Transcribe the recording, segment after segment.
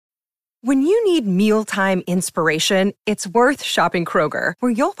When you need mealtime inspiration, it's worth shopping Kroger,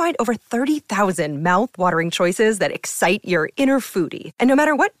 where you'll find over 30,000 mouth-watering choices that excite your inner foodie. And no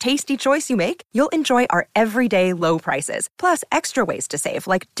matter what tasty choice you make, you'll enjoy our everyday low prices, plus extra ways to save,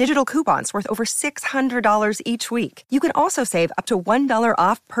 like digital coupons worth over $600 each week. You can also save up to $1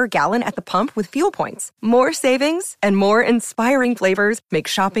 off per gallon at the pump with fuel points. More savings and more inspiring flavors make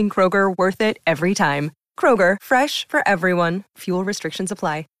shopping Kroger worth it every time. Kroger, fresh for everyone. Fuel restrictions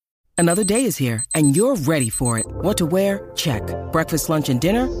apply. Another day is here, and you're ready for it. What to wear? Check. Breakfast, lunch, and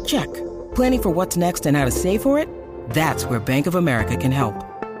dinner? Check. Planning for what's next and how to save for it? That's where Bank of America can help.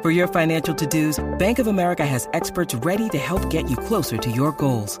 For your financial to-dos, Bank of America has experts ready to help get you closer to your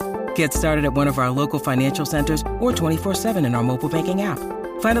goals. Get started at one of our local financial centers or 24/7 in our mobile banking app.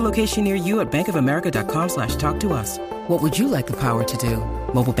 Find a location near you at bankofamerica.com/talktous. What would you like the power to do?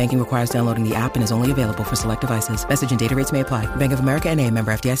 Mobile banking requires downloading the app and is only available for select devices. Message and data rates may apply. Bank of America N.A.,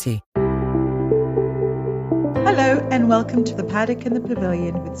 member FDIC. Hello and welcome to The Paddock and the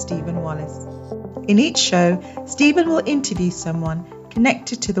Pavilion with Stephen Wallace. In each show, Stephen will interview someone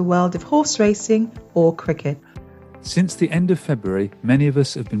connected to the world of horse racing or cricket. Since the end of February, many of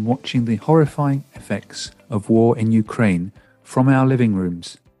us have been watching the horrifying effects of war in Ukraine from our living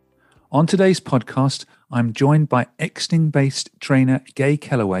rooms. On today's podcast, I'm joined by Exning-based trainer Gay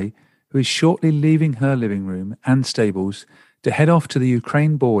Kelleway, who is shortly leaving her living room and stables to head off to the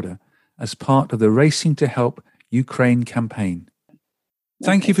Ukraine border as part of the Racing to Help Ukraine campaign.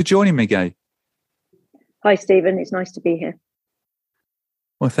 Thank you for joining me, Gay. Hi, Stephen. It's nice to be here.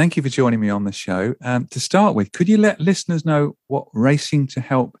 Well, thank you for joining me on the show. To start with, could you let listeners know what Racing to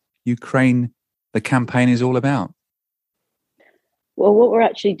Help Ukraine, the campaign, is all about? Well, what we're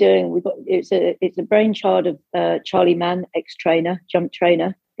actually doing, it's a brainchild of Charlie Mann, ex-trainer, jump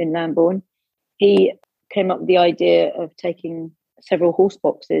trainer in Lambourne. He came up with the idea of taking several horse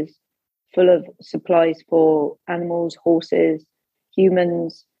boxes full of supplies for animals, horses,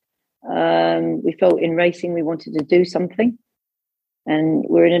 humans. We felt in racing we wanted to do something. And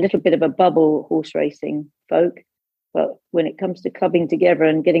we're in a little bit of a bubble, horse racing folk. But when it comes to clubbing together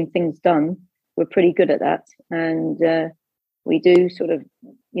and getting things done, we're pretty good at that. And we do sort of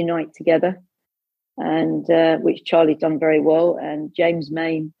unite together, and which Charlie's done very well. And James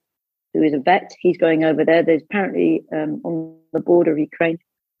Main, who is a vet, he's going over there. There's apparently on the border of Ukraine,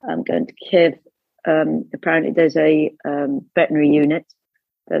 going to Kiev. Apparently there's a veterinary unit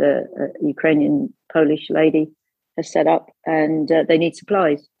that a Ukrainian Polish lady has set up, and they need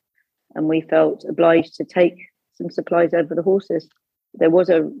supplies. And we felt obliged to take some supplies over the horses. There was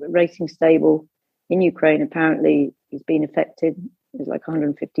a racing stable in Ukraine, apparently, is being affected. There's like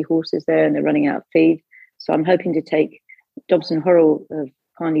 150 horses there and they're running out of feed. So I'm hoping to take, Dobson Horrell have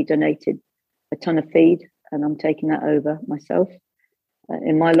kindly donated a ton of feed, and I'm taking that over myself.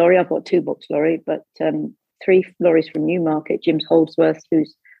 In my lorry, I've got 2-box lorry, but 3 lorries from Newmarket. Jim's Holdsworth,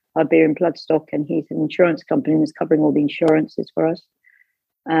 who's Iberian Bloodstock, and he's an insurance company and is covering all the insurances for us.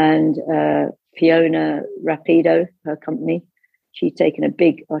 And Fiona Rapido, her company, she's taken a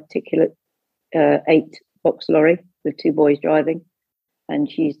big articulate 8-box lorry with 2 boys driving,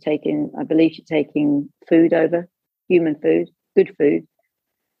 and she's taking, I believe she's taking food over, human food, good food,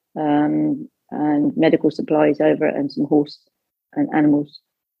 and medical supplies over, and some horse and animals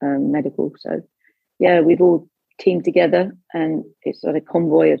medical. So yeah, we've all teamed together, and it's like a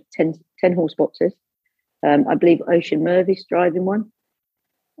convoy of 10 horse boxes. I believe Ocean Murphy's driving one,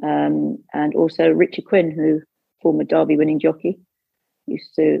 and also Richard Quinn, who former Derby winning jockey,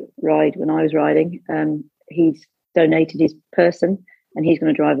 used to ride when I was riding. He's donated his person, and he's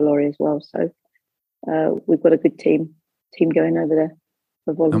going to drive a lorry as well. So we've got a good team going over there.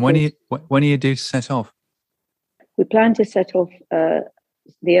 And when are you due to set off? We plan to set off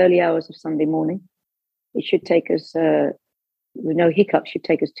the early hours of Sunday morning. It should take us, with no hiccups, should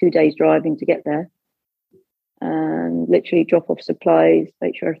take us 2 days driving to get there, and literally drop off supplies,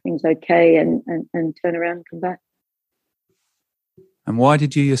 make sure everything's okay, and turn around and come back. And why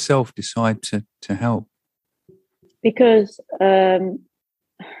did you yourself decide to help? Because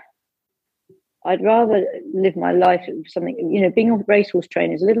I'd rather live my life with something, being a racehorse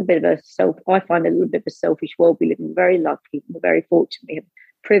trainer is a little bit of I find a little bit of a selfish world. We live in very lucky, very fortunately, a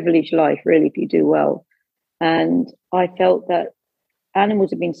privileged life, really, if you do well. And I felt that animals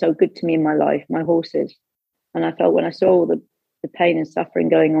have been so good to me in my life, my horses. And I felt when I saw all the pain and suffering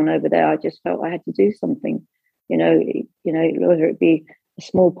going on over there, I just felt I had to do something, whether it be a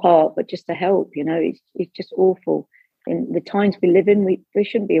small part, but just to help, it's just awful. In the times we live in, there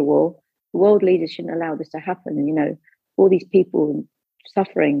shouldn't be a war. The world leaders shouldn't allow this to happen, all these people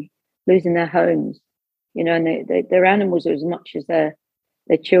suffering, losing their homes, and their animals are as much as their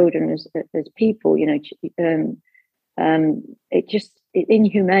their children as people, it's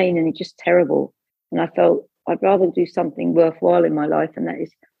inhumane and it's just terrible. And I felt I'd rather do something worthwhile in my life, and that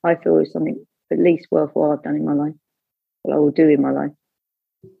is, I feel, is something at least worthwhile I've done in my life, what I will do in my life.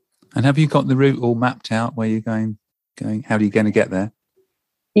 And have you got the route all mapped out where you're going? How are you going to get there?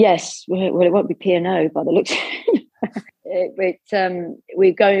 Yes, well, it won't be P&O by the looks.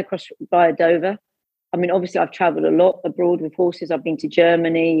 We're going across via Dover. I mean, obviously, I've travelled a lot abroad with horses. I've been to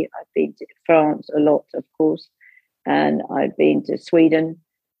Germany. I've been to France a lot, of course, and I've been to Sweden.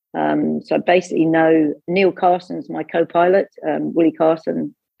 So I basically know Neil Carson's my co-pilot, Willie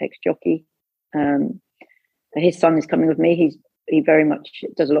Carson, ex-jockey. His son is coming with me. He very much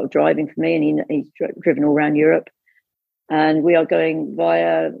does a lot of driving for me, and he's driven all around Europe. And we are going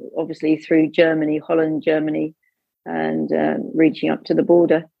via, obviously, through Germany, Holland, Germany, and reaching up to the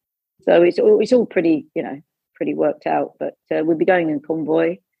border. So it's all pretty worked out. But we'll be going in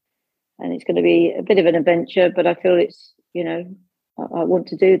convoy, and it's going to be a bit of an adventure. But I feel it's, I want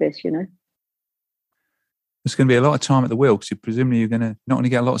to do this. There's going to be a lot of time at the wheel, because presumably you're going to not only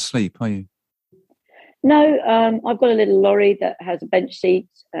get a lot of sleep, are you? No, I've got a little lorry that has a bench seat,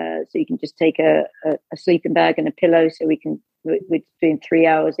 so you can just take a sleeping bag and a pillow. So we're doing 3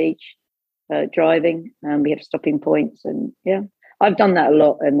 hours each driving, and we have stopping points. And yeah, I've done that a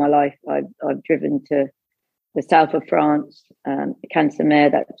lot in my life. I've driven to the south of France,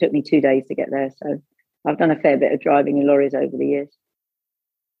 Cannes-sur-Mer. That took me 2 days to get there. So I've done a fair bit of driving in lorries over the years.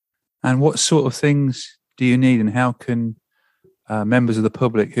 And what sort of things do you need, and how can members of the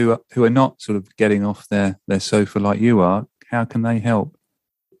public who are not sort of getting off their sofa like you are, how can they help?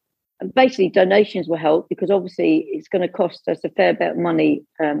 Basically, donations will help, because obviously it's going to cost us a fair bit of money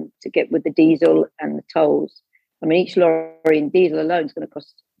to get with the diesel and the tolls. I mean, each lorry in diesel alone is going to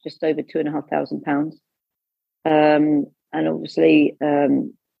cost just over £2,500. And obviously,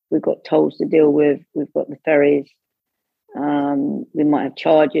 we've got tolls to deal with. We've got the ferries. We might have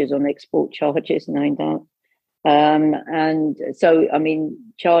charges on export charges, no doubt. And so, I mean,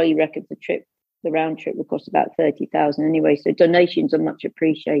 Charlie reckons the round trip will cost about 30,000 anyway. So donations are much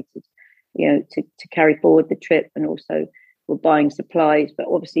appreciated, to carry forward the trip, and also we're buying supplies. But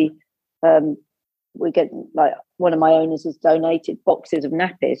obviously, we get, like, one of my owners has donated boxes of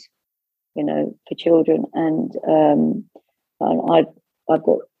nappies, for children, and I've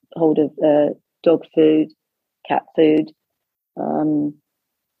got hold of dog food, cat food.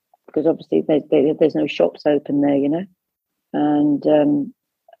 Because obviously there's no shops open there, and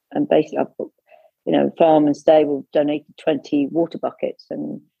basically I've got, farm and stable donated 20 water buckets,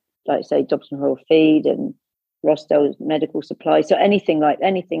 and, like I say, Dobson Royal Feed and Rostel's medical supplies. So anything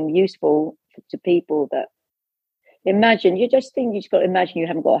useful to people that you just got to imagine you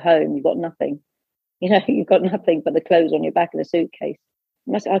haven't got a home, you've got nothing, you've got nothing but the clothes on your back and a suitcase.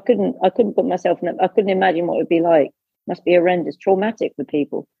 I couldn't put myself in I couldn't imagine what it would be like. It must be horrendous, traumatic for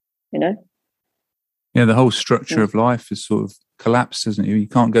people. Yeah, the whole structure of life has sort of collapsed, hasn't it? You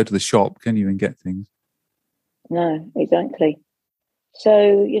can't go to the shop, can you, and get things? No, exactly.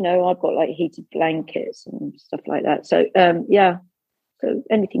 So, I've got like heated blankets and stuff like that. So, so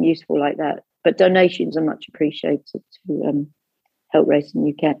anything useful like that. But donations are much appreciated to help race in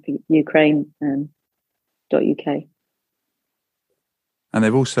Ukraine .uk. And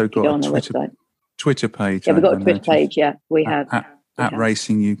they've also got a Twitter page. Yeah, we've got a Twitter page, yeah, we have. At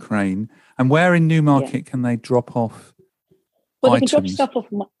Racing Ukraine. And where in Newmarket can they drop off Well, items? They can drop stuff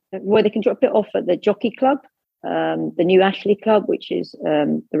off. They can drop it off at the Jockey Club, the New Ashley Club, which is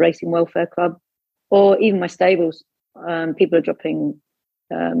the Racing Welfare Club, or even my stables. People are dropping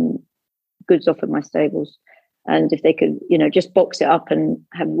goods off at my stables, and if they could, just box it up and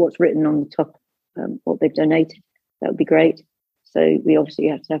have what's written on the top, what they've donated, that would be great. So we obviously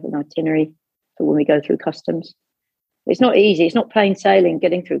have to have an itinerary for when we go through customs. It's not easy. It's not plain sailing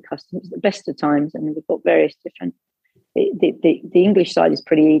getting through customs at the best of times. I mean, we've got various different. The English side is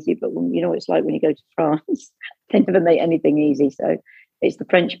pretty easy, but it's like when you go to France, they never make anything easy. So it's the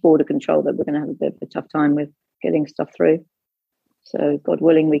French border control that we're going to have a bit of a tough time with getting stuff through. So God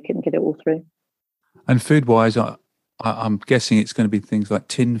willing, we can get it all through. And food-wise, I'm guessing it's going to be things like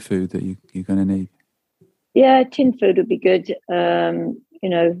tin food that you're going to need. Yeah, tin food would be good.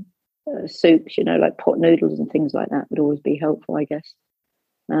 Soups, like pot noodles and things like that would always be helpful, I guess.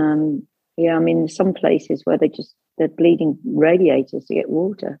 I mean, some places where they're bleeding radiators to get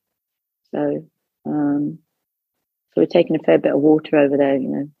water. So we're taking a fair bit of water over there,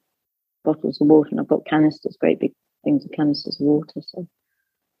 bottles of water, and I've got canisters, great big things of canisters of water. So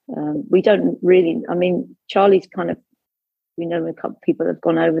we don't really, I mean, Charlie's kind of, we know a couple of people that have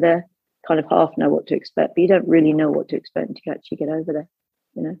gone over there, kind of half know what to expect, but you don't really know what to expect until you actually get over there.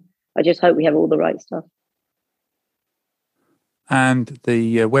 I just hope we have all the right stuff. And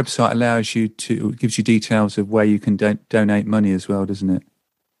the website gives you details of where you can donate money as well, doesn't it?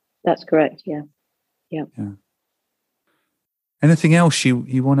 That's correct. Yeah. Anything else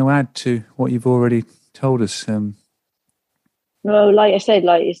you want to add to what you've already told us? Well, like I said,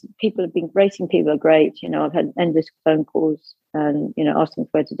 racing people are great. I've had endless phone calls and, asking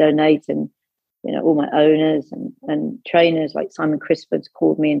where to donate, and, all my owners and trainers like Simon Crisford's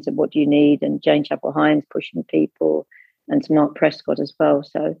called me and said, what do you need? And Jane Chapel-Hines pushing people, and to Mark Prescott as well.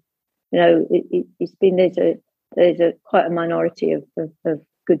 So, it's been, there's a quite a minority of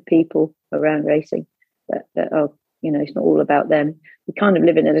good people around racing that are, it's not all about them. We kind of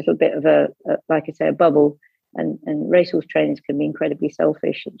live in a little bit of a like I say, a bubble, and racehorse trainers can be incredibly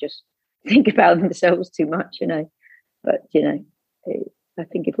selfish and just think about themselves too much, But, I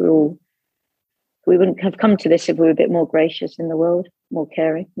think if we wouldn't have come to this if we were a bit more gracious in the world, more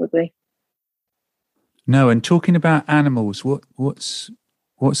caring, would we? No, and talking about animals, what's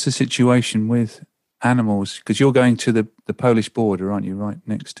the situation with animals? Because you're going to the Polish border, aren't you? Right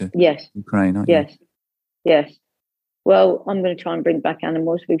next to Ukraine, aren't you? Yes. Well, I'm going to try and bring back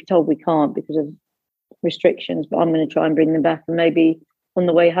animals. We've told we can't because of restrictions, but I'm going to try and bring them back, and maybe on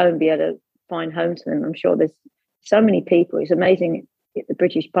the way home be able to find homes for them. I'm sure there's so many people. It's amazing, the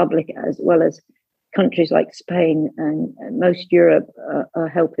British public as well as countries like Spain and most Europe are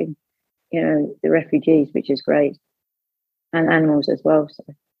helping, the refugees, which is great, and animals as well. So.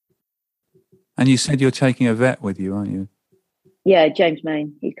 And you said you're taking a vet with you, aren't you? Yeah, James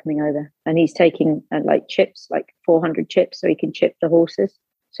Main, he's coming over, and he's taking chips, 400 chips, so he can chip the horses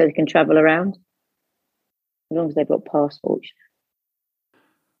so they can travel around, as long as they've got passports.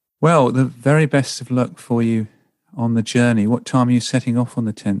 Well, the very best of luck for you on the journey. What time are you setting off on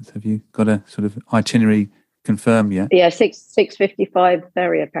the 10th? Have you got a sort of itinerary confirmed yet? Yeah, 6:55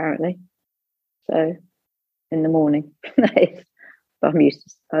 ferry apparently. So in the morning. I'm used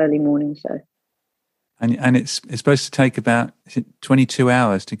to early morning, so. And it's supposed to take about 22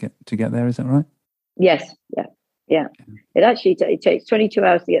 hours to get there, is that right? Yes, yeah. It takes 22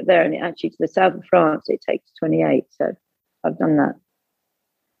 hours to get there, and to the south of France it takes 28. So I've done that,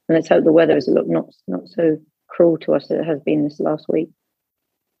 and let's hope the weather is not so cruel to us as it has been this last week.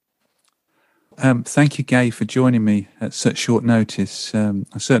 Thank you, Gay, for joining me at such short notice.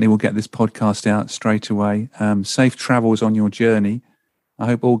 I certainly will get this podcast out straight away. Safe travels on your journey. I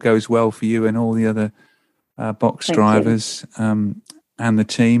hope all goes well for you and all the other box drivers and the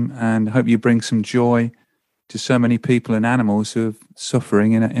team, and hope you bring some joy to so many people and animals who are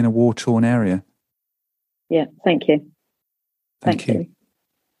suffering in a war-torn area. Yeah, thank you. Thank you.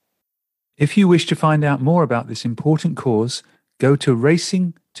 If you wish to find out more about this important cause, go to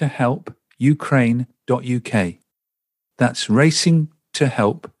racingtohelpukraine.uk. That's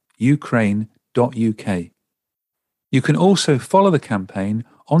racingtohelpukraine.uk. You can also follow the campaign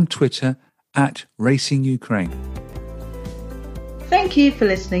on Twitter @RacingUkraine. Thank you for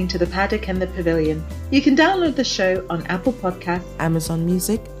listening to The Paddock and the Pavilion. You can download the show on Apple Podcasts, Amazon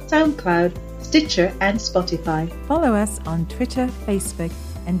Music, SoundCloud, Stitcher and Spotify. Follow us on Twitter, Facebook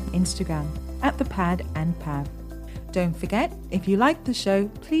and Instagram @ThePadandPav. Don't forget, if you like the show,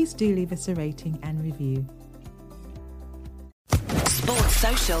 please do leave us a rating and review. Sports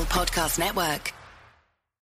Social Podcast Network.